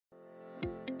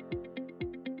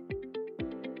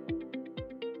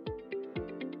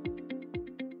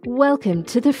Welcome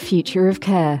to the Future of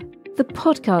Care, the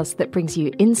podcast that brings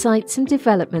you insights and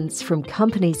developments from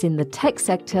companies in the tech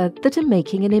sector that are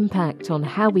making an impact on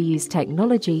how we use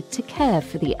technology to care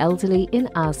for the elderly in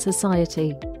our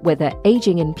society, whether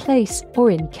aging in place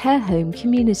or in care home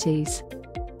communities.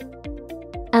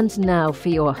 And now for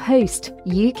your host,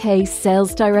 UK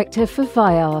Sales Director for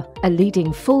Vayyar, a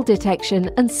leading fall detection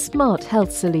and smart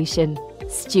health solution,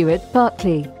 Stuart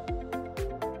Barclay.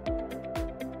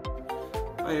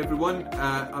 Hi everyone,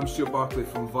 I'm Stuart Barclay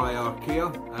from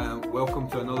Arquella. Welcome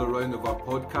to another round of our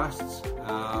podcasts.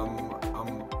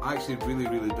 I'm actually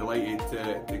really delighted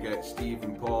to get Steve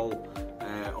and Paul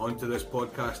onto this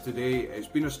podcast today. It's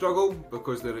been a struggle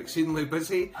because they're exceedingly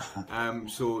busy.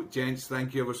 So gents,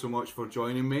 thank you ever so much for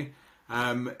joining me.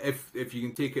 If you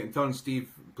can take it in turn, Steve,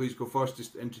 please go first.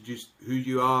 Just introduce who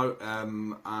you are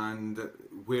and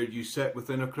where you sit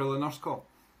within Arquella Nurse Call.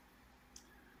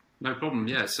 No problem,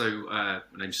 yeah. So my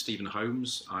name's Stephen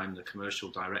Holmes. I'm the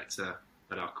Commercial Director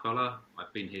at Arquella.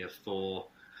 I've been here for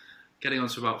getting on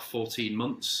to about 14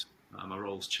 months. My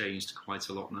role's changed quite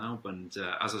a lot now, and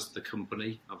as is the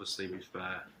company, obviously we've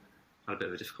had a bit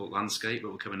of a difficult landscape,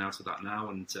 but we're coming out of that now,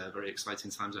 and very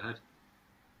exciting times ahead.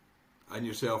 And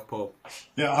yourself, Paul?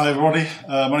 Yeah, hi everybody.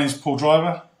 My name's Paul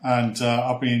Driver, and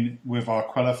I've been with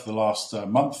Arquella for the last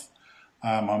month.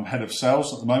 I'm Head of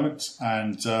Sales at the moment,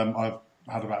 and I've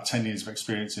had about 10 years of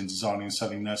experience in designing and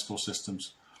selling nurse call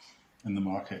systems in the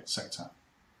market sector.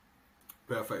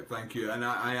 Perfect, thank you. And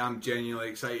I am genuinely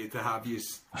excited to have you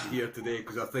here today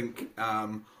because I think,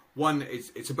 one,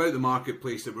 it's about the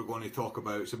marketplace that we're going to talk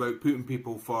about. It's about putting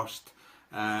people first,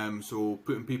 so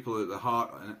putting people at the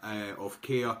heart of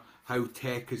care, how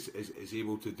tech is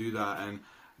able to do that. And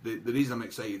the reason I'm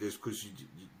excited is because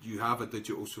you have a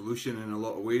digital solution in a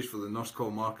lot of ways for the nurse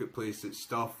call marketplace. It's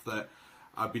stuff that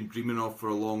I've been dreaming of for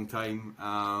a long time.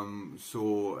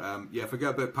 Yeah, if I get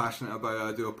a bit passionate about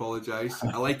it, I do apologise.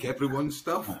 I like everyone's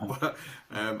stuff, but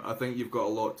I think you've got a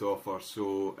lot to offer.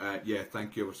 So yeah,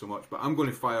 thank you ever so much. But I'm going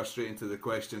to fire straight into the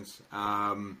questions,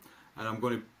 and I'm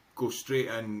going to go straight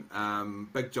in.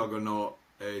 Big juggernaut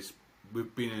is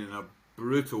we've been in a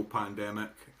brutal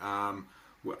pandemic.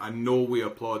 I know we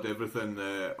applaud everything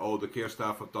all the care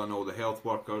staff have done, all the health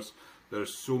workers.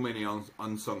 There's so many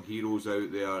unsung heroes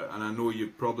out there, and I know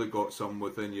you've probably got some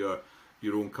within your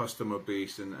own customer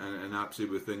base and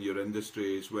absolutely within your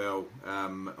industry as well,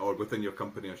 or within your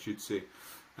company, I should say.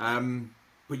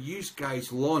 But you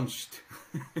guys launched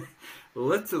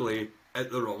literally at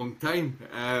the wrong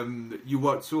time. You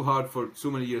worked so hard for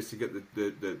so many years to get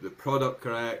the product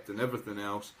correct and everything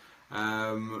else.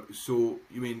 So,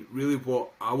 you mean, really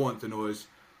what I want to know is,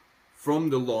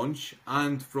 from the launch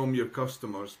and from your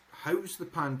customers, how's the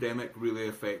pandemic really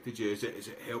affected you? Is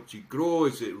it helped you grow?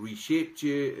 Is it reshaped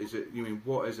you?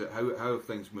 What is it? How have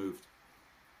things moved?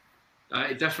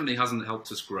 It definitely hasn't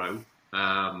helped us grow.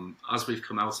 As we've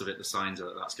come out of it, the signs are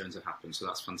that that's going to happen, so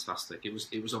that's fantastic. It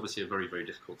was obviously a very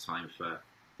difficult time for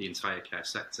the entire care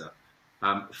sector.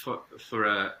 For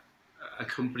a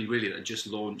company really that had just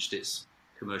launched its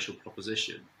commercial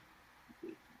proposition,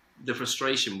 the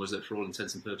frustration was that for all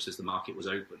intents and purposes the market was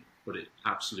open, but it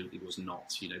absolutely was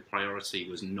not. Priority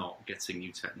was not getting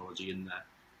new technology in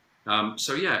there.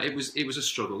 So yeah, it was a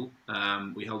struggle.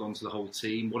 We held on to the whole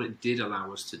team. What it did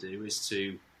allow us to do is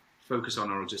to focus on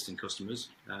our existing customers,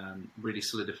 really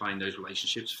solidifying those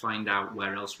relationships, find out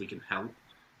where else we can help,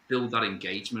 build that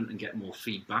engagement and get more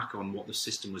feedback on what the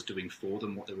system was doing for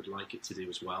them, what they would like it to do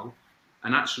as well.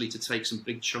 And actually to take some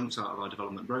big chunks out of our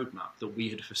development roadmap that we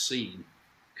had foreseen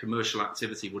commercial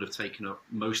activity would have taken up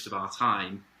most of our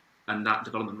time, and that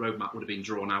development roadmap would have been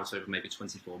drawn out over maybe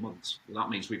 24 months. Well,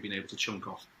 that means we've been able to chunk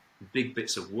off big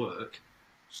bits of work.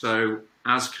 So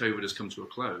as COVID has come to a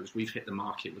close, we've hit the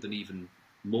market with an even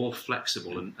more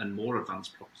flexible and more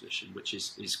advanced proposition, which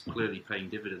is clearly paying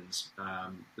dividends,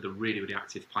 with a really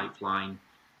active pipeline.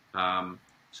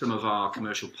 Some of our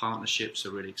commercial partnerships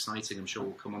are really exciting. I'm sure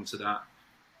we'll come on to that.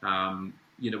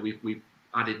 We've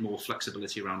added more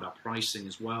flexibility around our pricing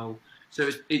as well. So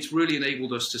it's really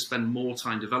enabled us to spend more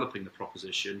time developing the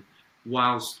proposition,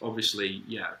 whilst obviously,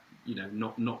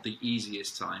 not the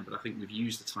easiest time, but I think we've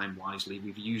used the time wisely,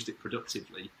 we've used it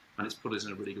productively, and it's put us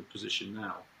in a really good position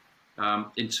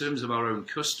now. In terms of our own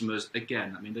customers,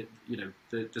 again,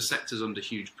 the sector's under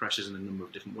huge pressures in a number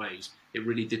of different ways. It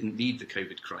really didn't need the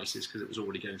COVID crisis because it was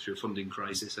already going through a funding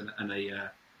crisis and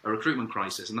a recruitment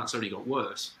crisis, and that's only got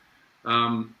worse.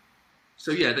 So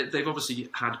yeah, they've obviously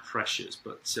had pressures,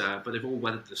 but they've all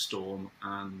weathered the storm,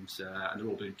 and they're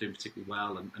all doing particularly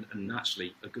well. And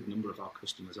actually, a good number of our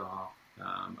customers are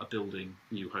building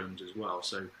new homes as well,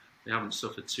 so they haven't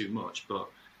suffered too much. But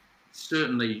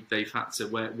certainly they've had to,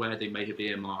 where they may have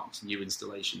earmarked new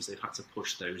installations, they've had to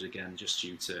push those again just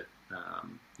due to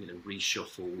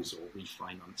reshuffles or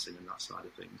refinancing and that side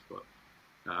of things. But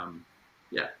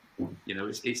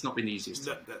it's not been the easiest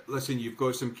time. Listen, you've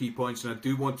got some key points, and I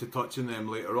do want to touch on them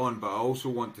later on, but I also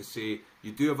want to say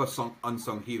you do have a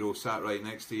unsung hero sat right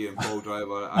next to you in Paul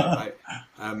Driver.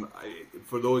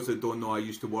 For those that don't know, I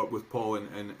used to work with Paul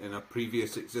in a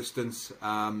previous existence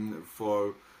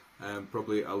for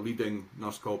probably a leading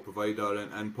nurse call provider,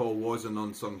 and Paul was an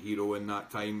unsung hero in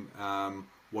that time,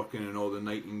 working in all the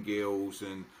Nightingales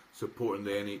and supporting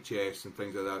the NHS and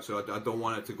things like that. So I don't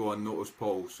want it to go unnoticed,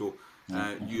 Paul. So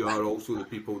you are also the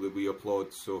people that we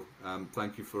applaud. So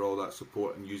thank you for all that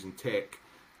support and using tech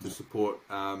to support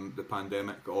the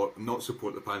pandemic, or not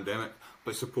support the pandemic,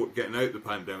 but support getting out the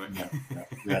pandemic.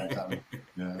 Yeah, exactly.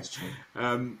 Yeah, that's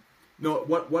true. No,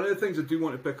 one of the things I do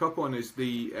want to pick up on is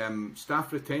the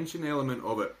staff retention element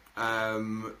of it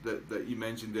that you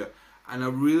mentioned there. And I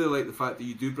really like the fact that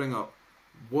you do bring up,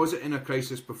 was it in a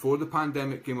crisis before the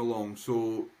pandemic came along?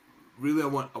 So really I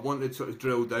want to sort of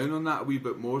drill down on that a wee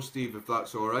bit more, Steve, if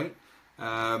that's all right.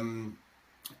 And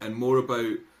more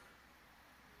about,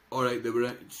 all right,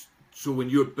 so when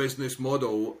your business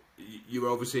model, you were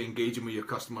obviously engaging with your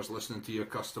customers, listening to your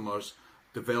customers,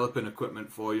 developing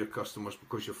equipment for your customers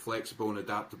because you're flexible and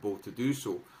adaptable to do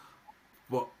so.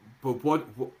 But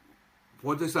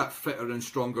what does that fitter and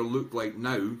stronger look like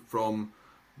now, from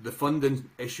the funding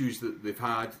issues that they've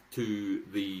had to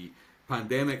the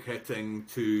pandemic hitting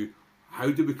to how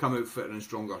do we come out fitter and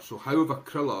stronger? So how have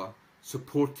Arquella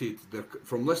supported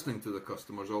from listening to the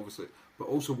customers, obviously, but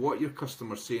also what your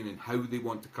customers saying and how they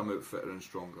want to come out fitter and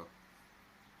stronger?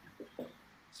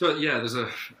 So yeah,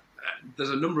 there's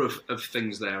a number of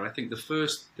things there. I think the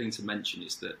first thing to mention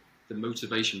is that the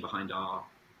motivation behind our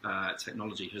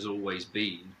technology has always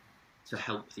been to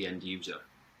help the end user.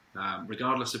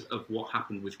 Regardless of what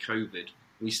happened with COVID,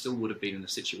 we still would have been in a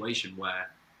situation where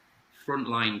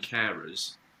frontline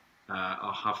carers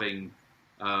are having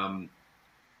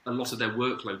a lot of their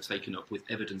workload taken up with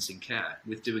evidencing care,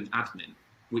 with doing admin,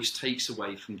 which takes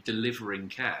away from delivering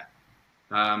care.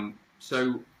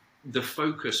 So the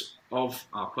focus of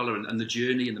Arquella and the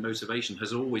journey and the motivation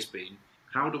has always been,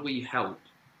 how do we help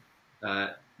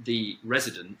the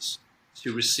residents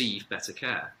to receive better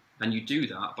care? And you do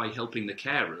that by helping the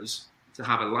carers to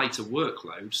have a lighter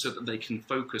workload so that they can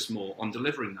focus more on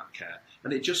delivering that care.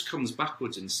 And it just comes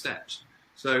backwards in steps.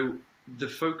 So the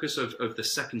focus of the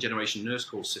second generation nurse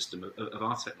call system of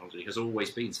our technology has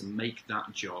always been to make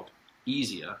that job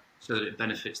easier so that it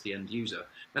benefits the end user.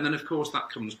 And then of course that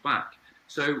comes back.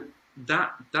 So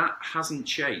that hasn't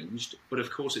changed, but of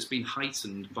course it's been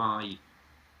heightened by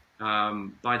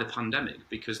the pandemic,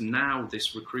 because now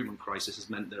this recruitment crisis has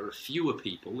meant there are fewer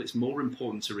people. It's more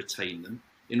important to retain them.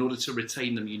 In order to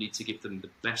retain them, you need to give them the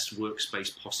best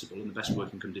workspace possible and the best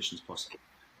working conditions possible.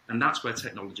 And that's where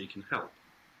technology can help.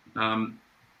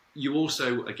 You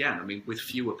also, again, I mean, with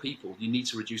fewer people, you need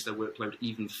to reduce their workload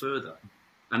even further.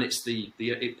 And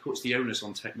it puts the onus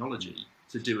on technology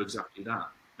to do exactly that.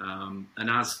 And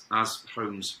as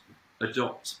homes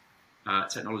adopt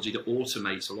technology that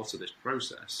automates a lot of this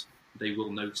process, they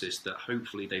will notice that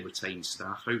hopefully they retain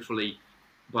staff. Hopefully,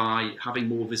 by having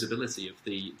more visibility of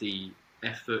the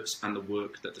efforts and the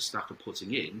work that the staff are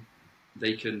putting in,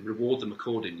 they can reward them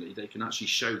accordingly. They can actually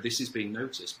show this is being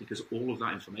noticed because all of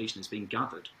that information is being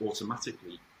gathered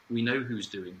automatically. We know who's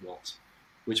doing what,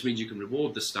 which means you can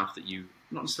reward the staff that you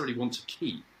not necessarily want to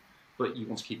keep, but you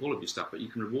want to keep all of your staff, but you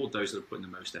can reward those that are putting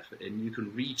the most effort in. You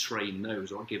can retrain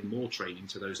those or give more training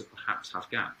to those that perhaps have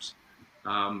gaps.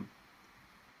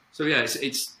 So yeah,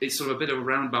 it's sort of a bit of a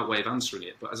roundabout way of answering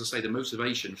it. But as I say, the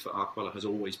motivation for Arquella has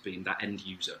always been that end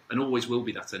user, and always will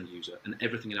be that end user. And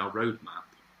everything in our roadmap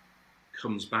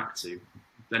comes back to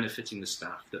benefiting the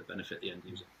staff that benefit the end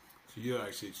user. So you're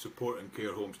actually supporting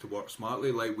care homes to work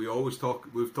smartly, like we've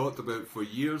talked about for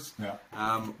years. Yeah.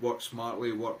 Work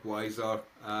smartly, work wiser,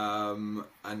 and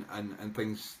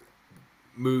things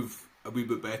move a wee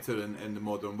bit better in the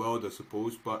modern world, I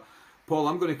suppose. But Paul,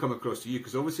 I'm going to come across to you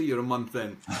because obviously you're a month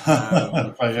in.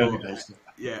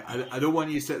 Yeah, I don't want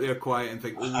you to sit there quiet and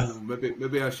think, oh,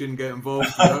 maybe I shouldn't get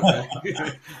involved.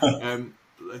 I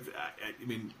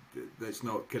mean, let's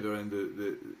not kid around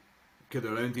kid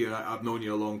around here. I've known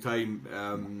you a long time,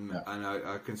 and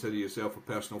I consider yourself a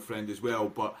personal friend as well.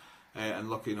 But and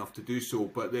lucky enough to do so.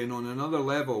 But then on another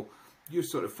level, your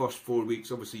sort of first 4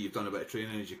 weeks, obviously you've done a bit of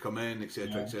training as you come in,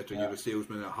 etc., etc. You're a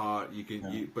salesman at heart.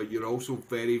 But you're also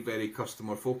very, very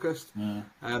customer focused.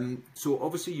 So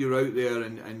obviously you're out there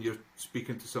and you're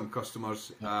speaking to some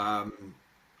customers.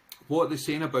 what are they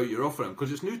saying about your offering?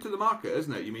 Because it's new to the market,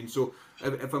 isn't it? You mean, so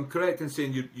if I'm correct in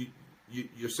saying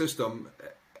your system,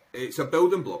 it's a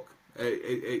building block.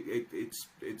 It's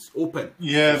open.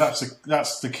 Yeah,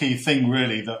 that's the key thing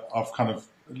really that I've kind of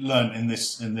learned in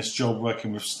this job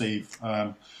working with Steve.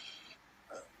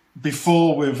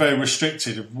 Before we were very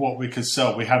restricted of what we could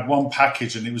sell. We had one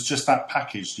package and it was just that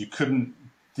package. You couldn't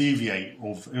deviate,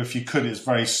 or if you could, it's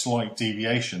very slight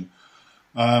deviation.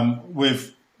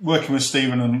 With working with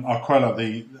Stephen and Arquella,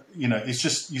 it's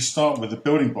just you start with the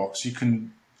building blocks. You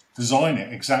can design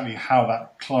it exactly how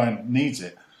that client needs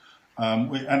it,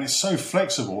 and it's so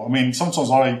flexible. I mean,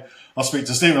 sometimes I'll speak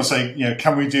to Stephen and I'll say,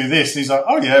 can we do this? And he's like,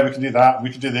 oh yeah, we can do that.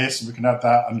 We can do this, and we can add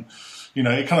that, and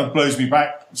it kind of blows me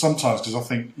back sometimes because I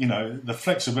think the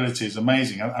flexibility is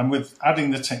amazing, and with adding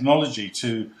the technology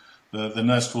to the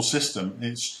nurse call system,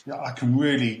 I can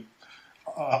really.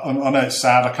 I know it's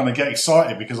sad. I kind of get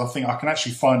excited because I think I can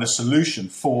actually find a solution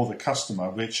for the customer,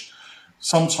 which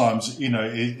sometimes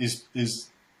is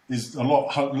a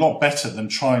lot better than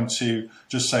trying to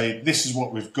just say this is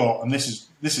what we've got and this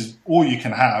is all you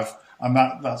can have, and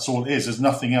that's all it is. There's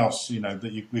nothing else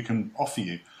that we can offer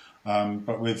you.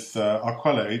 But with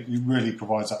Arquella, it really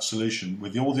provides that solution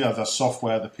with all the other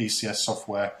software, the PCS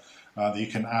software that you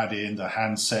can add in, the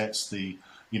handsets,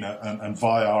 and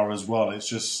Vayyar as well. It's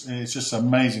just an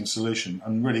amazing solution,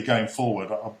 and really going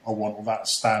forward, I want all that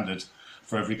standard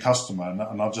for every customer,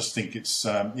 and I just think it's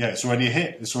already a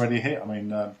hit. It's already a hit. I mean,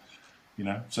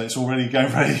 so it's already going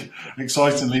very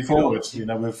excitingly forward.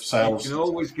 With sales. You can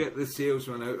always get the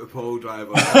salesman out of Paul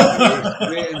Driver.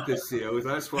 Straight into sales.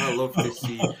 That's what I love to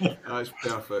see. That's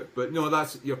perfect. But no,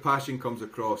 your passion comes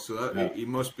across. So you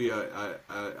must be a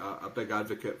big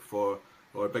advocate for.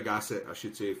 Or a big asset, I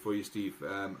should say, for you, Steve,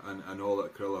 and all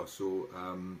at Arquella. So,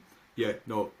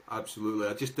 absolutely.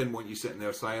 I just didn't want you sitting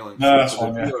there silent. No, that's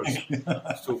fine.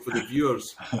 So for the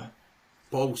viewers,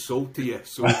 Paul sold to you.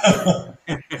 So, I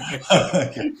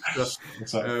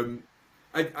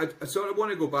sort of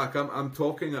want to go back. I'm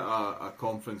talking at a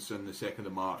conference on the 2nd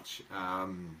of March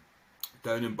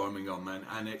down in Birmingham,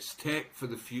 and it's tech for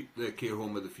the care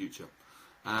home of the future.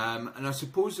 And I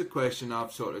suppose the question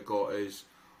I've sort of got is,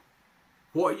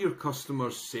 what are your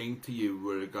customers saying to you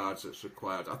with regards it's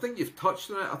required? I think you've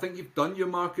touched on it. I think you've done your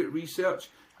market research.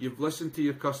 You've listened to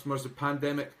your customers. The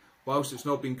pandemic, whilst it's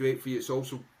not been great for you, it's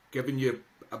also given you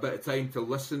a bit of time to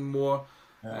listen more,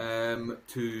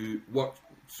 to work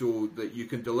so that you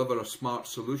can deliver a smart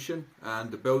solution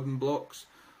and the building blocks.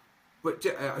 But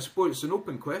I suppose it's an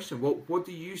open question. What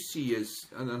do you see as,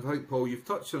 and I think, Paul, you've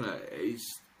touched on it,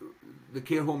 is the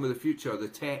care home of the future, the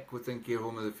tech within care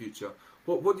home of the future?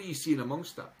 What do you see in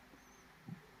amongst that?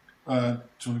 Do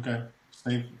you want to go,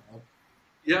 Steve?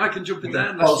 Yeah, I can jump in there.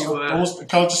 Can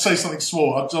I just say something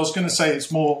small? I was going to say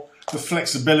it's more the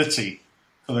flexibility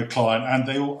for the client,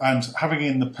 and having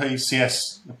in the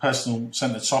PCS, the personal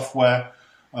centred software,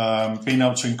 being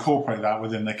able to incorporate that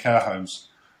within their care homes,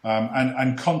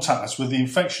 and contact us with the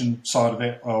infection side of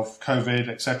it, of COVID,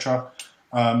 etc.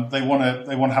 They want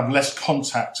to have less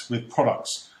contact with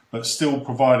products, but still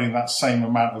providing that same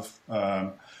amount of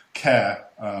care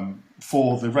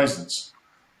for the residents,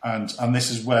 and this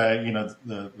is where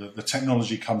the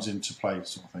technology comes into play,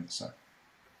 sort of thing. So,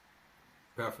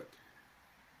 perfect.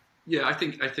 Yeah, I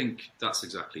think that's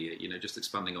exactly it. Just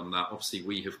expanding on that. Obviously,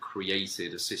 we have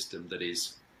created a system that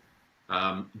is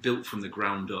built from the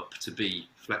ground up to be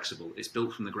flexible. It's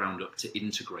built from the ground up to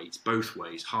integrate both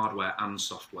ways, hardware and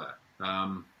software.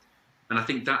 And I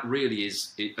think that really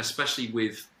is, especially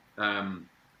with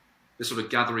the sort of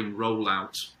gathering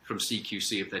rollout from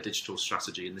CQC of their digital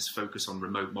strategy and this focus on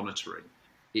remote monitoring,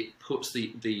 it puts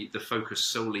the focus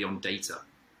solely on data,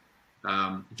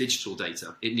 digital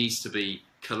data. It needs to be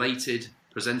collated,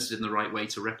 presented in the right way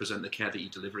to represent the care that you're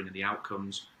delivering and the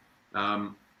outcomes,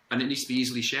 and it needs to be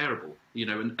easily shareable.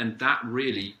 And that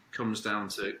really comes down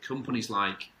to companies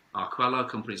like Arquella,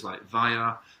 companies like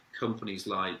Vayyar, companies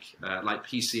like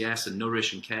PCS and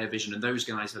Nourish and Care Vision, and those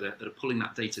guys that are pulling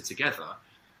that data together.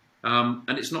 And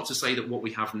it's not to say that what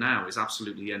we have now is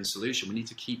absolutely the end solution. We need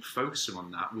to keep focusing on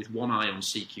that with one eye on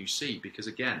CQC, because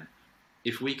again,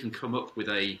 if we can come up with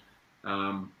a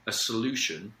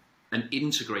solution, an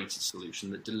integrated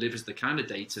solution that delivers the kind of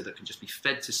data that can just be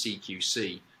fed to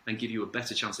CQC and give you a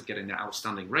better chance of getting that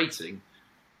outstanding rating,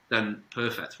 then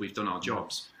perfect, we've done our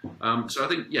jobs. So I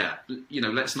think,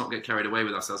 let's not get carried away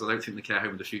with ourselves. I don't think the care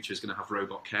home of the future is going to have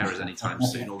robot carers anytime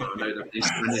soon, although I know that these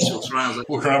initial trials...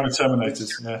 Walk around with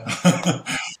Terminators,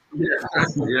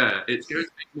 yeah, it's going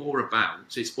to be more about,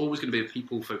 it's always going to be a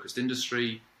people-focused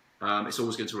industry, it's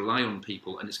always going to rely on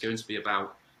people, and it's going to be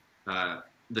about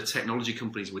the technology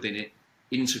companies within it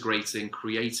integrating,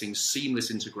 creating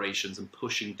seamless integrations and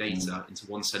pushing data into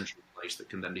one central place that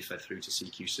can then be fed through to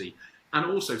CQC. And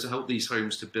also to help these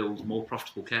homes to build more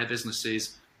profitable care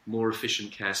businesses, more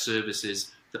efficient care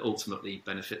services that ultimately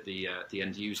benefit the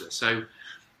end user. So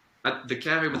the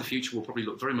care home of the future will probably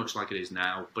look very much like it is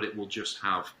now, but it will just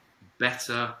have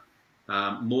better,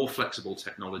 more flexible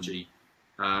technology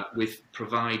with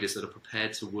providers that are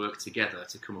prepared to work together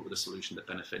to come up with a solution that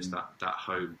benefits that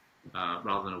home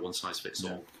rather than a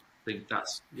one-size-fits-all. I think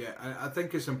that's... Yeah, I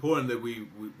think it's important that we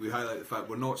highlight the fact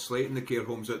we're not slating the care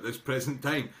homes at this present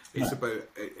time. It's about,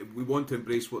 we want to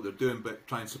embrace what they're doing, but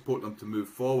try and support them to move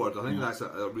forward. I think that's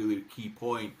a really key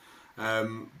point.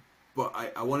 But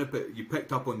I want to put, you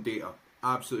picked up on data.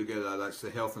 Absolutely get that. That's the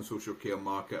health and social care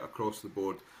market across the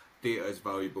board. Data is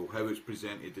valuable. How it's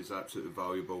presented is absolutely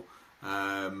valuable.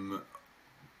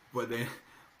 But then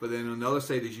on the other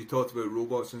side, as you talked about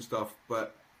robots and stuff,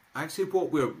 but actually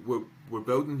what we're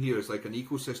building here is like an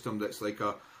ecosystem that's like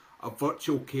a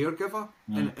virtual caregiver,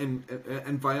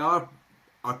 and Vayyar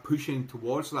are pushing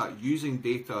towards that, using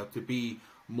data to be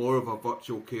more of a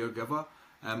virtual caregiver.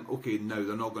 Okay, now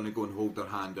they're not going to go and hold their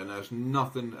hand, and there's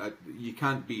nothing, you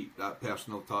can't beat that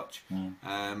personal touch.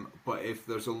 But if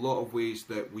there's a lot of ways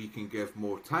that we can give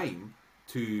more time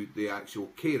to the actual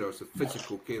carers, the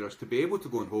physical carers, to be able to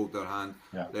go and hold their hand,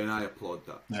 then I applaud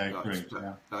that.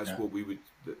 That's what we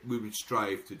would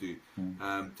strive to do.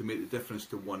 To make the difference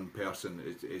to one person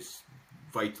is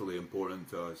vitally important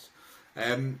to us.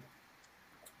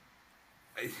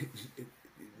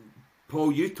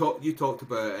 Paul, you talked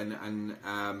about it,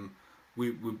 and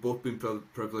we've both been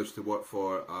privileged to work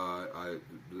for a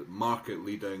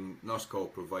market-leading nurse call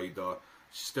provider.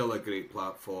 Still a great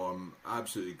platform,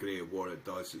 absolutely great at what it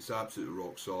does. It's absolutely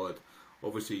rock solid.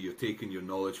 Obviously, you're taking your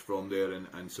knowledge from there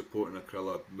and supporting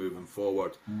Arquella moving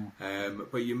forward.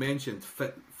 But you mentioned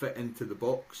fit into the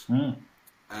box.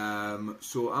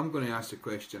 So I'm going to ask a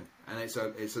question, and it's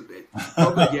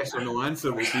probably a yes or no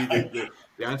answer will be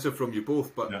the answer from you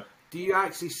both. But do you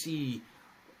actually see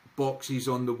boxes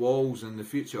on the walls in the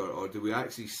future, or do we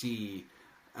actually see?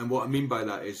 And what I mean by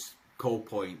that is call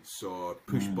points or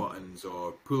push buttons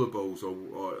or pullables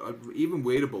or even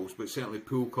wearables, but certainly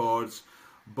pull cords,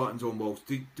 buttons on walls.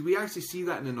 Do we actually see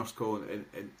that in the nurse call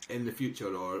in the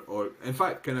future, or in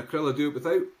fact, can Arquella do it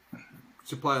without,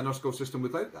 supply a nurse call system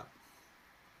without that?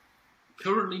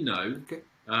 Currently, no. Okay.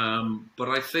 But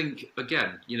I think,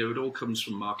 again, it all comes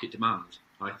from market demand.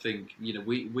 I think,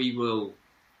 we're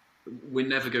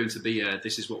never going to be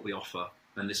this is what we offer,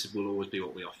 and this will always be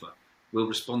what we offer. We'll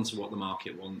respond to what the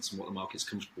market wants and what the market's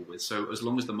comfortable with. So as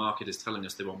long as the market is telling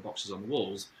us they want boxes on the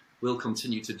walls, we'll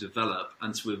continue to develop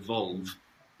and to evolve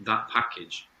that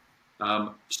package.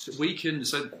 So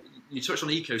you touched on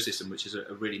ecosystem, which is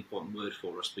a really important word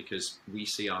for us, because we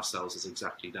see ourselves as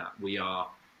exactly that. We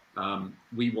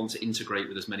want to integrate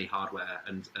with as many hardware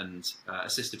and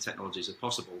assistive technologies as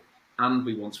possible, and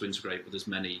we want to integrate with as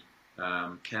many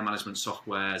care management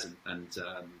softwares and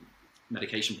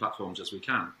medication platforms as we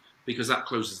can, because that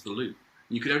closes the loop.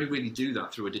 You can only really do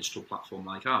that through a digital platform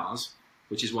like ours,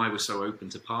 which is why we're so open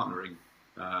to partnering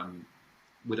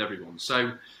with everyone.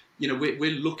 So,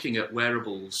 we're looking at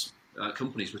wearables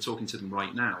companies. We're talking to them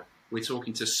right now. We're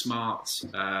talking to smart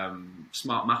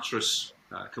mattress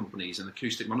companies and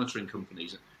acoustic monitoring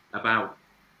companies about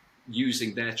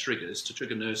using their triggers to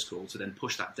trigger nurse call to then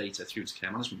push that data through to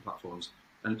care management platforms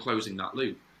and closing that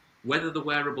loop. Whether the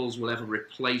wearables will ever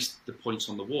replace the points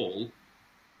on the wall,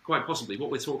 quite possibly.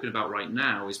 What we're talking about right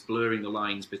now is blurring the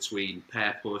lines between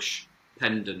pair push,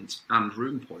 pendant, and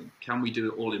room point. Can we do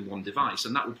it all in one device?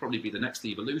 And that will probably be the next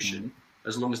evolution,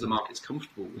 as long as the market's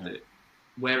comfortable with it.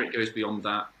 Where it goes beyond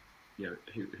that,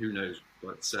 who knows?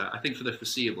 But I think for the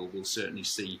foreseeable, we'll certainly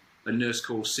see a nurse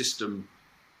call system.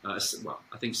 I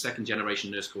think second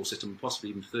generation nurse call system, possibly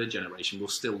even third generation, will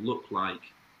still look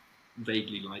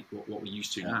vaguely like what we're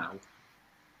used to now.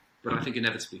 But I think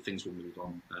inevitably things will move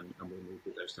on, and we'll move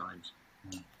with those times.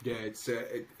 Yeah, it's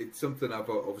something I've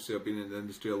been in the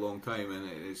industry a long time, and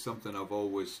it's something I've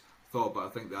always thought. But I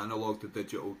think the analog to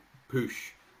digital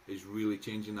push is really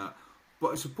changing that.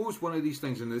 But I suppose one of these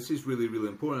things, and this is really, really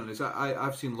important, is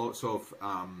I've seen lots of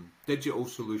digital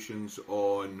solutions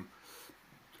on,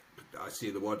 I say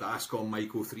the word, Ascom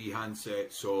Myco 3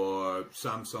 handsets, or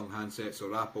Samsung handsets,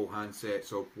 or Apple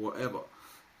handsets, or whatever.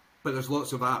 But there's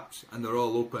lots of apps, and they're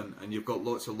all open, and you've got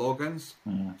lots of logins.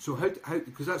 So how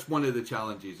because that's one of the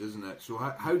challenges, isn't it? So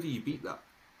how do you beat that?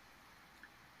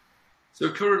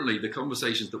 So currently, the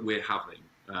conversations that we're having,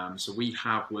 so we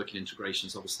have working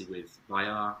integrations, obviously, with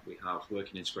Vayyar, we have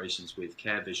working integrations with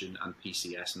CareVision and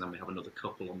PCS, and then we have another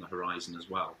couple on the horizon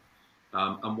as well.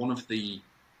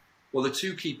 And the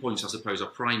two key points, I suppose, are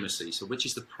primacy. So which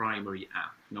is the primary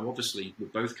app? Now, obviously, we're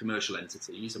both commercial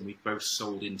entities and we've both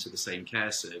sold into the same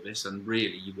care service, and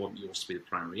really you want yours to be the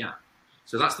primary app.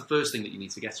 So that's the first thing that you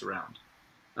need to get around.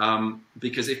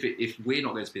 Because if we're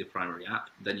not going to be the primary app,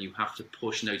 then you have to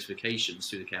push notifications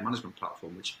through the care management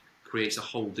platform, which creates a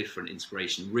whole different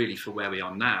integration. Really, for where we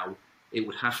are now, it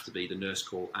would have to be the nurse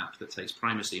call app that takes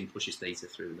primacy and pushes data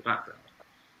through in the background.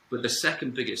 But the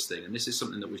second biggest thing, and this is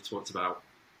something that we've talked about,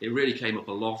 it really came up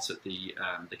a lot at the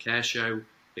care show,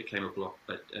 it came up a lot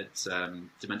at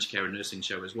Dementia Care and Nursing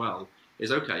show as well,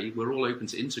 is okay, we're all open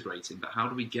to integrating, but how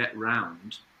do we get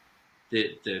round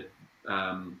the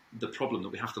problem that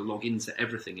we have to log into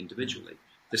everything individually?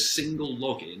 The single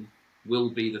login will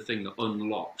be the thing that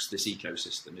unlocks this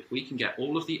ecosystem. If we can get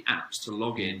all of the apps to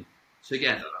log in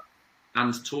together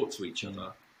and talk to each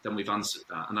other, then we've answered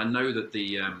that. And I know that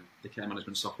the care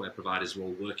management software providers are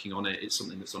all working on it. It's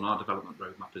something that's on our development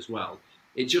roadmap as well.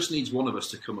 It just needs one of us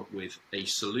to come up with a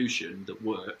solution that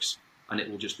works, and it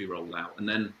will just be rolled out. And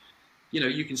then,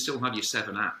 you can still have your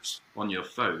 7 apps on your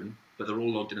phone, but they're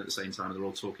all logged in at the same time and they're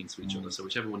all talking to each other. So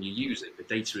whichever one you use it, the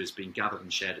data is being gathered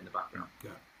and shared in the background.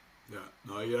 Yeah,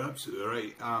 no, you're absolutely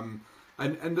right.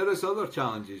 And there is other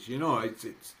challenges,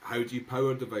 it's how do you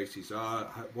power devices?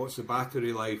 What's the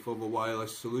battery life of a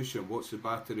wireless solution? What's the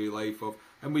battery life of,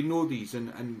 and we know these,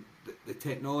 and the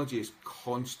technology is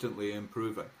constantly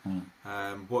improving.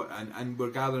 And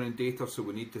we're gathering data, so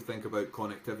we need to think about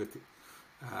connectivity.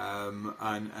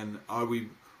 And are we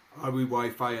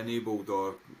Wi-Fi enabled,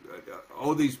 or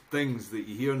all these things that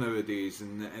you hear nowadays?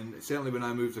 And certainly when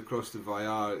I moved across to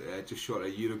Vayyar just short of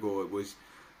a year ago, it was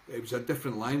a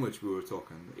different language we were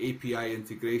talking, API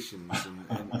integrations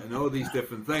and all these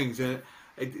different things. And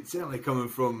it's certainly coming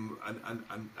from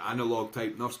an analog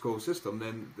type nurse call system.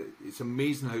 Then it's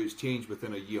amazing how it's changed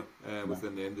within a year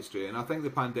within the industry. And I think the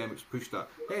pandemic's pushed that.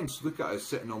 Hence, look at us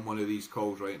sitting on one of these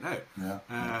calls right now.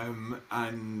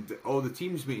 And all the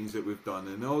Teams meetings that we've done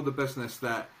and all the business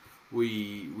that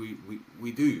we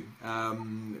do.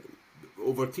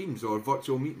 Over Teams or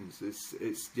virtual meetings.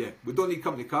 It's we don't need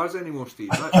company cars anymore, Steve.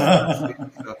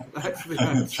 That's the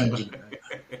answer.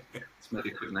 Let's make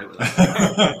a quick note of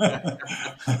that.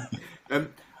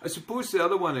 I suppose the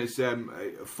other one is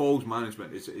falls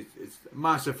management. It's a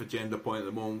massive agenda point at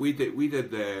the moment. We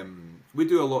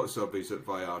do a lot of surveys at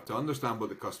Vayyar to understand what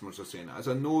the customers are saying, as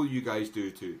I know you guys do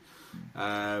too.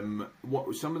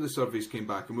 What some of the surveys came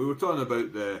back, and we were talking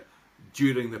about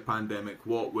during the pandemic,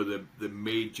 what were the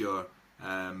major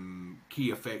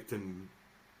key affecting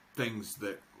things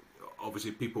that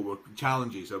obviously people were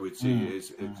challenges, I would say,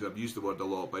 is I've used the word a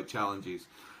lot, but challenges,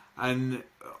 and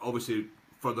obviously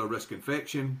further risk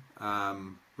infection,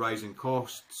 rising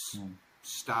costs,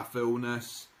 staff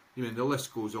illness, the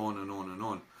list goes on and on and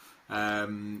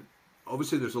on.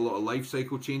 Obviously there's a lot of life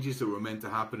cycle changes that were meant to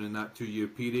happen in that 2-year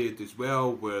period as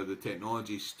well, where the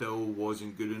technology still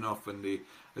wasn't good enough, and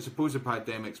I suppose the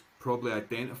pandemic's probably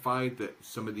identified that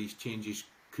some of these changes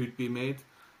could be made.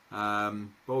 But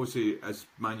obviously, as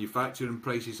manufacturing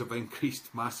prices have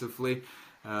increased massively,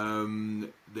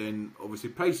 then obviously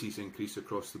prices increase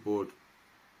across the board.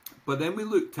 But then we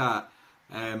looked at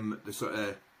there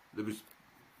was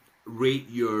rate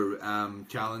your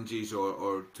challenges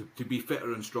or to be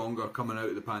fitter and stronger coming out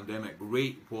of the pandemic.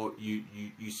 Rate what you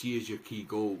see as your key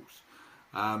goals.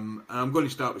 And I'm going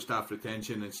to start with staff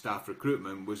retention, and staff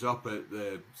recruitment was up at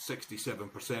the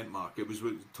 67% mark. It was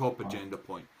the top agenda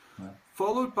point.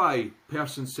 Followed by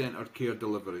person-centred care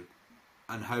delivery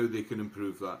and how they can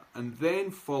improve that. And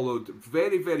then followed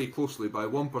very, very closely by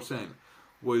 1%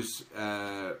 was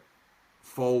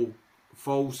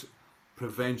falls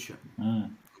prevention.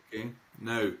 Okay.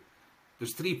 Now,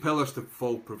 there's 3 pillars to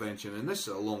fall prevention, and this is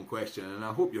a long question, and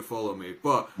I hope you follow me,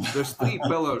 but there's 3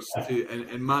 pillars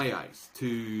in my eyes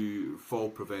to fall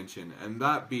prevention, and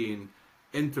that being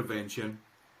intervention,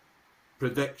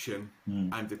 prediction,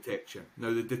 and detection.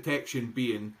 Now, the detection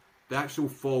being the actual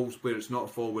falls where it's not a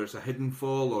fall, where it's a hidden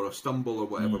fall or a stumble or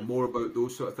whatever, more about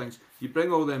those sort of things. You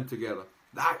bring all them together.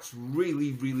 That's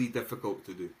really, really difficult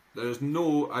to do. There's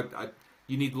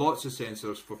you need lots of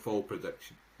sensors for fall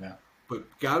prediction.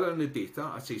 But gathering the data,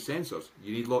 I say sensors,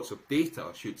 you need lots of data,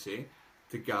 I should say,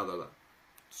 to gather that.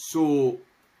 So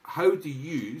how to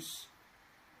use,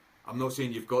 I'm not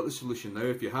saying you've got the solution now.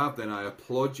 If you have, then I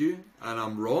applaud you, and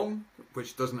I'm wrong,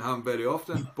 which doesn't happen very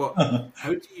often, but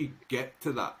how do you get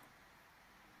to that?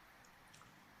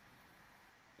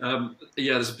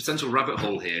 There's a potential rabbit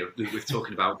hole here with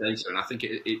talking about data, and I think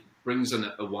it brings in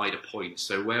a wider point.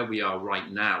 So where we are right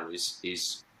now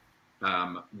is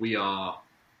we are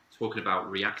talking about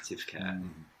reactive care.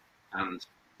 and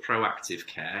proactive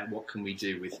care. What can we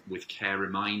do with care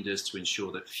reminders to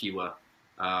ensure that fewer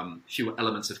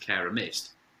elements of care are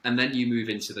missed? And then you move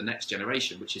into the next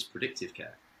generation, which is predictive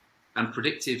care. And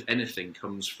predictive anything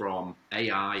comes from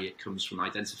AI, it comes from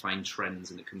identifying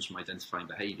trends, and it comes from identifying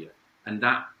behavior. And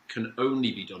that can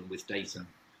only be done with data.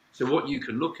 So what you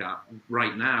can look at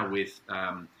right now with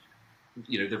the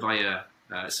Vayyar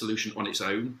solution on its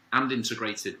own and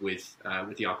integrated with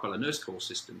the Arquella nurse call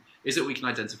system is that we can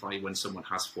identify when someone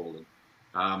has fallen.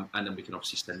 And then we can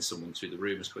obviously send someone to the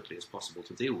room as quickly as possible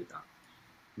to deal with that.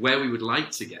 Where we would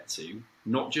like to get to,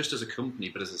 not just as a company,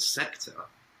 but as a sector,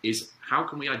 is how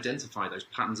can we identify those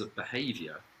patterns of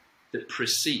behavior that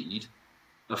precede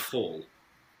a fall?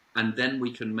 And then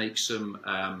we can make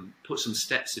put some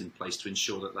steps in place to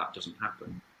ensure that that doesn't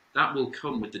happen. That will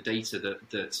come with the data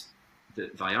that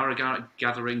Vayyar are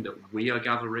gathering, that we are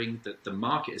gathering, that the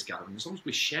market is gathering. As long as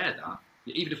we share that,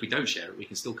 even if we don't share it, we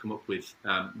can still come up with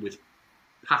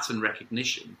pattern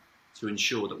recognition to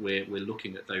ensure that we're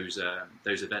looking at those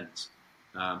events.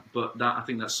 But I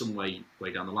think that's some way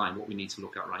down the line. What we need to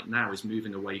look at right now is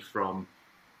moving away from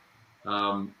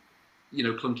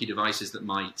clunky devices that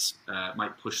might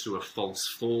push through a false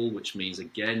fall, which means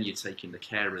again you're taking the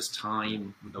carer's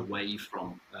time away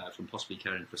from possibly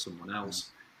caring for someone else,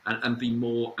 and be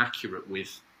more accurate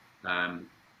with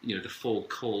the fall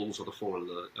calls or the fall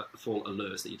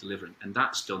alerts that you're delivering, and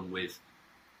that's done with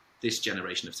this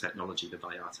generation of technology, the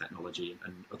Vayyar technology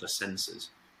and other sensors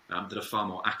that are far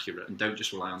more accurate and don't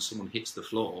just rely on someone hits the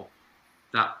floor.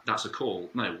 That's a call.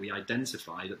 No, we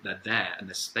identify that they're there and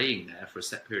they're staying there for a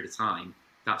set period of time.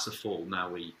 That's a fall.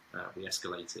 Now we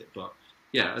escalate it. But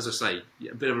yeah, as I say,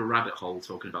 a bit of a rabbit hole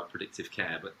talking about predictive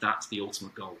care, but that's the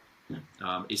ultimate goal,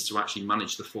 is to actually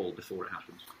manage the fall before it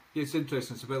happens. Yeah, it's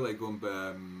interesting. It's a bit like going.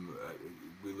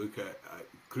 We look at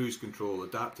cruise control,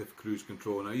 adaptive cruise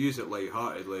control, and I use it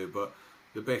lightheartedly, but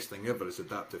the best thing ever is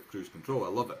adaptive cruise control. I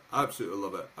love it, absolutely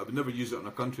love it. I would never use it on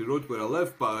a country road where I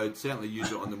live, but I'd certainly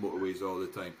use it on the motorways all the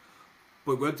time.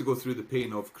 But we had to go through the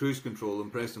pain of cruise control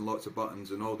and pressing lots of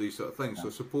buttons and all these sort of things. Yeah. So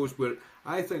suppose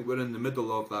I think we're in the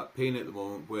middle of that pain at the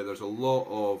moment, where there's a lot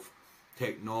of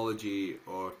technology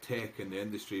or tech in the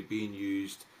industry being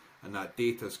used, and that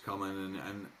data's coming,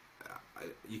 and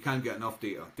you can't get enough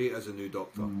data. Data's a new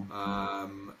doctor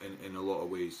in a lot of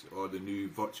ways, or the new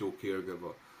virtual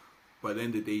caregiver. But at the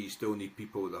end of the day, you still need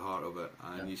people at the heart of it,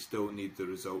 and you still need the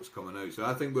results coming out. So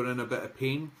I think we're in a bit of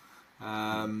pain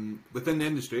within the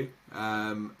industry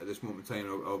at this moment in time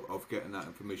of getting that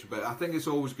information. But I think it's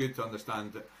always good to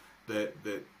understand the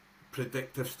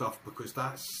predictive stuff, because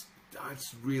that's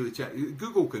really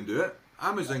Google can do it,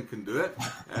 Amazon can do it,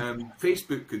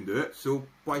 Facebook can do it. So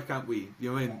why can't we? You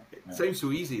know what I mean? It sounds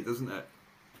so easy, doesn't it?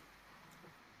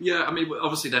 Yeah, I mean,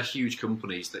 obviously they're huge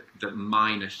companies that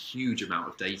mine a huge amount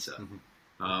of data.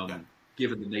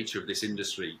 Given the nature of this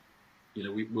industry,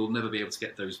 we'll never be able to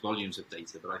get those volumes of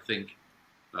data. But I think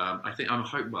I'm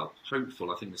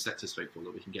hopeful. I think the sector's hopeful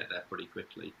that we can get there pretty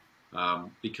quickly,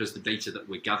 because the data that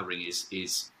we're gathering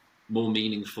is more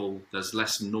meaningful. There's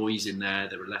less noise in there.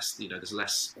 There's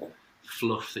less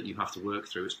fluff that you have to work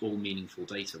through. It's all meaningful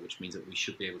data, which means that we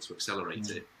should be able to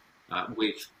accelerate it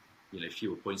with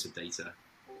fewer points of data,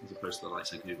 as opposed to the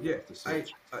likes of Google.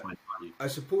 I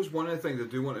suppose one of the things I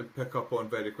do want to pick up on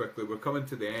very quickly, we're coming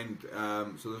to the end,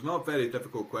 so there's not very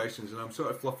difficult questions, and I'm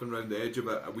sort of fluffing around the edge of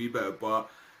it a wee bit, but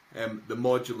the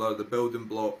modular, the building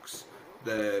blocks,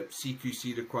 the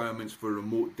CQC requirements for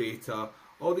remote data,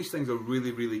 all these things are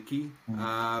really, really key.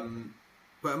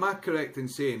 But am I correct in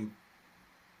saying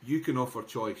you can offer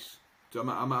choice? Am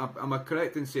I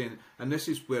correct in saying, and this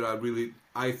is where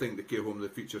I think the care home of the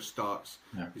future starts,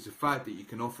 is the fact that you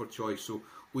can offer choice. So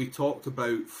we talked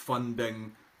about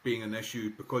funding being an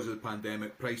issue because of the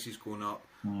pandemic, prices going up.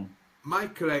 Am I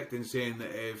correct in saying that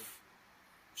if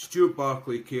Stuart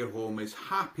Barclay Care Home is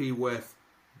happy with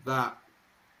that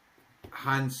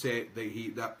handset,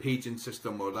 that paging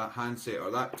system or that handset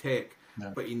or that tech,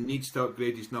 but he needs to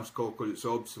upgrade his nurse call because it's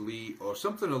obsolete or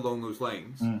something along those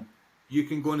lines, you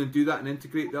can go in and do that and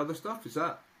integrate the other stuff? Is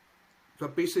that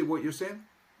basically what you're saying?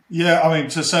 Yeah, I mean,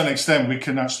 to a certain extent, we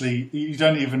can actually, you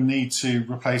don't even need to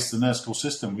replace the nurse call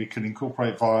system. We can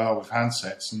incorporate Vayyar with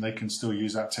handsets, and they can still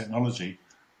use that technology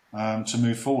to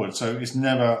move forward. So it's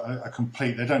never a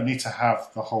complete, they don't need to have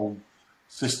the whole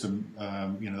system,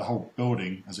 the whole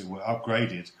building, as it were,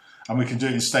 upgraded. And we can do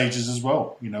it in stages as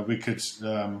well. We could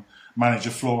manage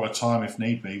a floor at a time if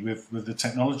need be with the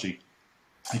technology.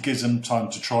 It gives them time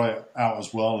to try it out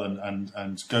as well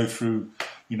and go through,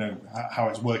 how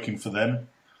it's working for them.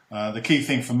 The key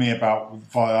thing for me about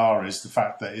Vayyar is the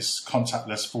fact that it's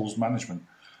contactless falls management.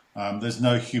 There's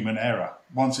no human error.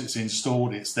 Once it's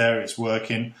installed, it's there, it's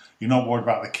working. You're not worried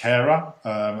about the carer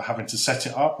having to set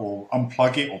it up or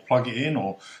unplug it or plug it in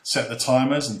or set the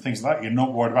timers and things like that. You're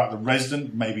not worried about the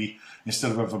resident. Maybe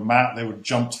instead of over a mat, they would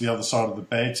jump to the other side of the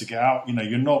bed to get out.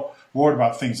 You're not worried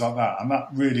about things like that. And that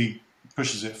really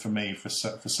pushes it for me for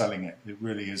selling it. It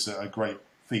really is a great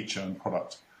feature and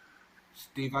product.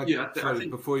 Steve,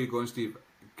 before you go on, Steve,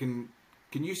 can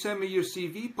you send me your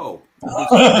CV, Paul?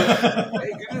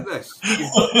 Very good at this.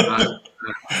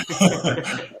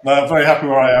 No, I'm very happy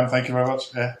where I am. Thank you very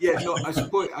much. No, I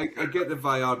suppose I get the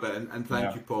Vayyar bit, and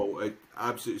thank you, Paul.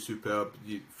 Absolutely superb.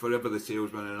 Forever the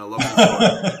salesman, and I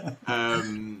love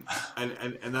you.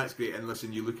 And that's great. And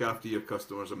listen, you look after your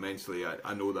customers immensely.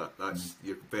 I know that.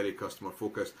 You're very customer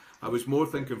focused. I was more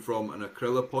thinking from an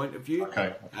Arquella point of view.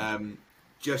 Okay.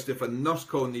 Just if a nurse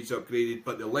call needs upgraded,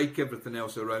 but they like everything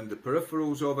else around the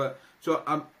peripherals of it. So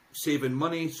I'm saving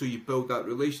money, so you build that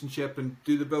relationship and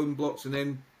do the building blocks and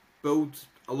then build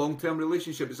a long-term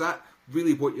relationship. Is that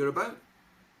really what you're about?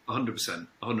 100%,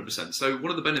 100%. So one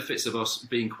of the benefits of us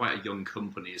being quite a young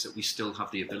company is that we still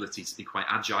have the ability to be quite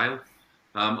agile.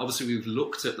 Obviously, we've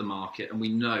looked at the market and we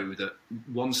know that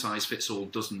one size fits all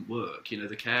doesn't work.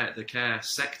 The care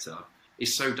sector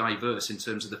is so diverse in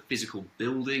terms of the physical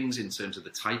buildings, in terms of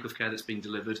the type of care that's being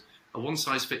delivered. A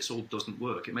one-size-fits-all doesn't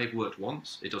work. It may have worked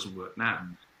once, it doesn't work now.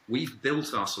 We've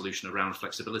built our solution around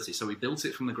flexibility. So we built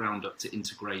it from the ground up to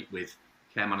integrate with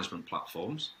care management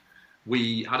platforms.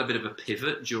 We had a bit of a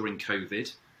pivot during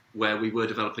COVID where we were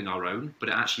developing our own, but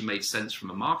it actually made sense from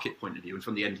a market point of view and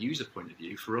from the end user point of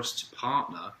view for us to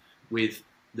partner with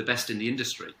the best in the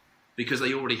industry, because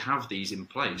they already have these in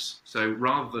place. So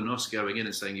rather than us going in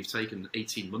and saying you've taken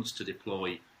 18 months to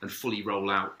deploy and fully roll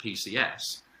out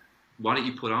PCS, why don't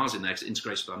you put ours in there because it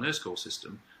integrates with our nurse call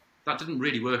system? That didn't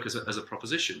really work as a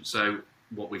proposition. So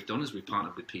what we've done is we've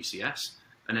partnered with PCS,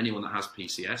 and anyone that has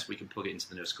PCS, we can plug it into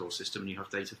the nurse call system and you have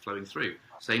data flowing through.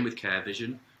 Same with Care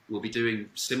Vision. We'll be doing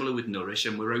similar with Nourish,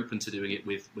 and we're open to doing it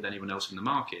with anyone else in the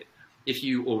market. If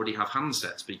you already have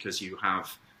handsets because you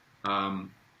have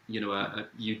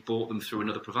you bought them through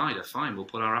another provider, fine, we'll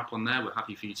put our app on there. We're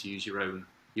happy for you to use your own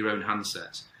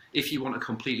handsets. If you want a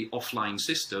completely offline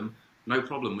system, no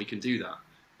problem, we can do that.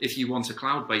 If you want a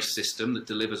cloud-based system that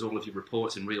delivers all of your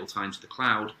reports in real time to the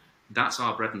cloud, that's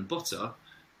our bread and butter.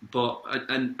 But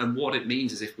and what it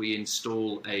means is if we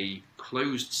install a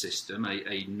closed system,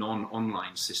 a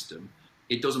non-online system,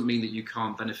 it doesn't mean that you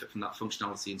can't benefit from that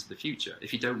functionality into the future.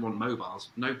 If you don't want mobiles,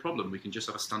 no problem, we can just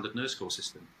have a standard nurse call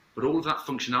system. But all of that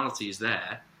functionality is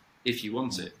there if you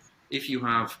want it. If you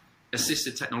have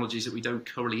assisted technologies that we don't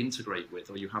currently integrate with,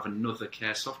 or you have another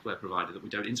care software provider that we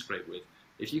don't integrate with,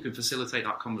 if you can facilitate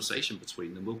that conversation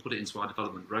between them, we'll put it into our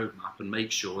development roadmap and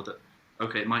make sure that,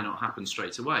 okay, it might not happen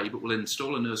straight away, but we'll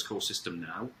install a nurse call system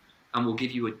now, and we'll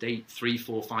give you a date 3,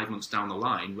 4, 5 months down the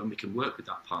line when we can work with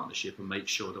that partnership and make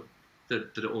sure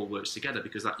that it all works together,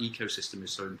 because that ecosystem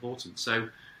is so important. So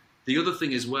the other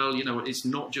thing as well, it's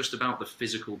not just about the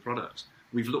physical product.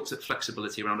 We've looked at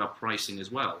flexibility around our pricing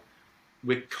as well.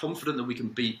 We're confident that we can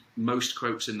beat most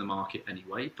quotes in the market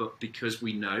anyway, but because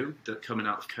we know that coming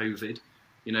out of COVID,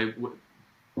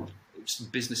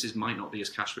 businesses might not be as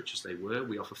cash rich as they were.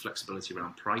 We offer flexibility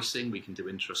around pricing. We can do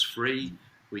interest free.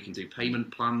 We can do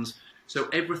payment plans. So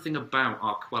everything about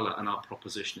Arquella and our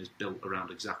proposition is built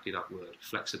around exactly that word,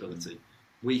 flexibility.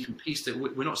 We can piece it.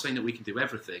 We're not saying that we can do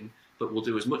everything, but we'll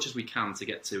do as much as we can to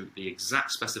get to the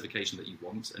exact specification that you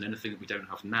want, and anything that we don't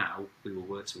have now, we will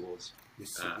work towards.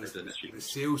 The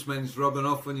salesman's rubbing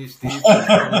off on you, Steve.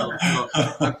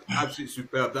 Absolutely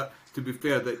superb. To be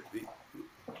fair,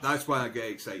 that's why I get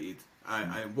excited.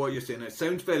 And what you're saying, it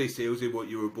sounds very salesy, what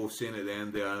you were both saying at the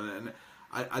end there, and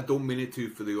I don't mean it to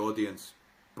for the audience,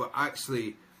 but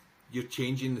actually, you're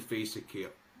changing the face of care.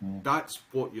 That's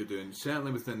what you're doing,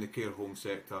 certainly within the care home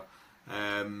sector,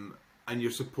 and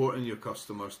you're supporting your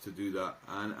customers to do that.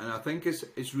 And I think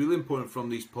it's really important from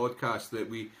these podcasts that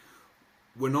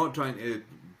we're not trying to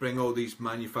bring all these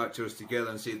manufacturers together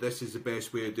and say this is the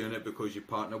best way of doing it because you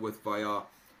partner with Vayyar.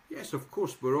 Yes, of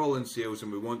course, we're all in sales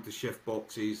and we want to shift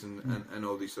boxes and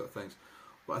all these sort of things.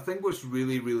 But I think what's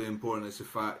really, really important is the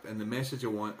fact, and the message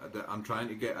that I'm trying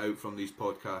to get out from these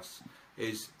podcasts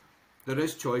is there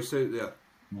is choice out there.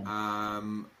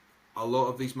 A lot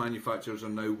of these manufacturers are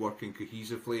now working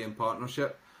cohesively in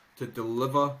partnership to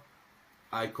deliver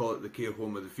I call it the care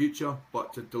home of the future,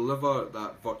 but to deliver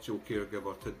that virtual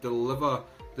caregiver, to deliver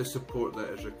the support that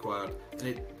is required,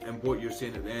 and what you're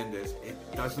saying at the end is it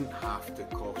doesn't have to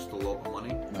cost a lot of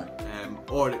money,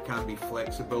 or it can be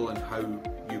flexible in how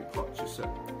you purchase it.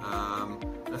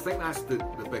 I think that's the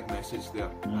big message there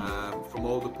from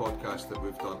all the podcasts that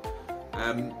we've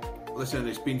done. Listen,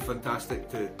 it's been fantastic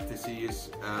to see you,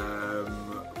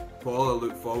 Paul. I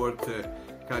look forward to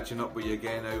catching up with you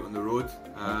again out on the road.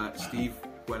 Steve,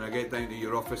 when I get down to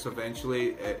your office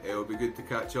eventually, it'll be good to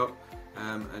catch up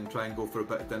and try and go for a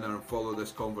bit of dinner and follow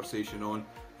this conversation on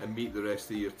and meet the rest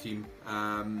of your team.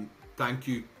 Thank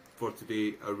you for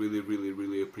today. I really, really,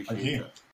 really appreciate it.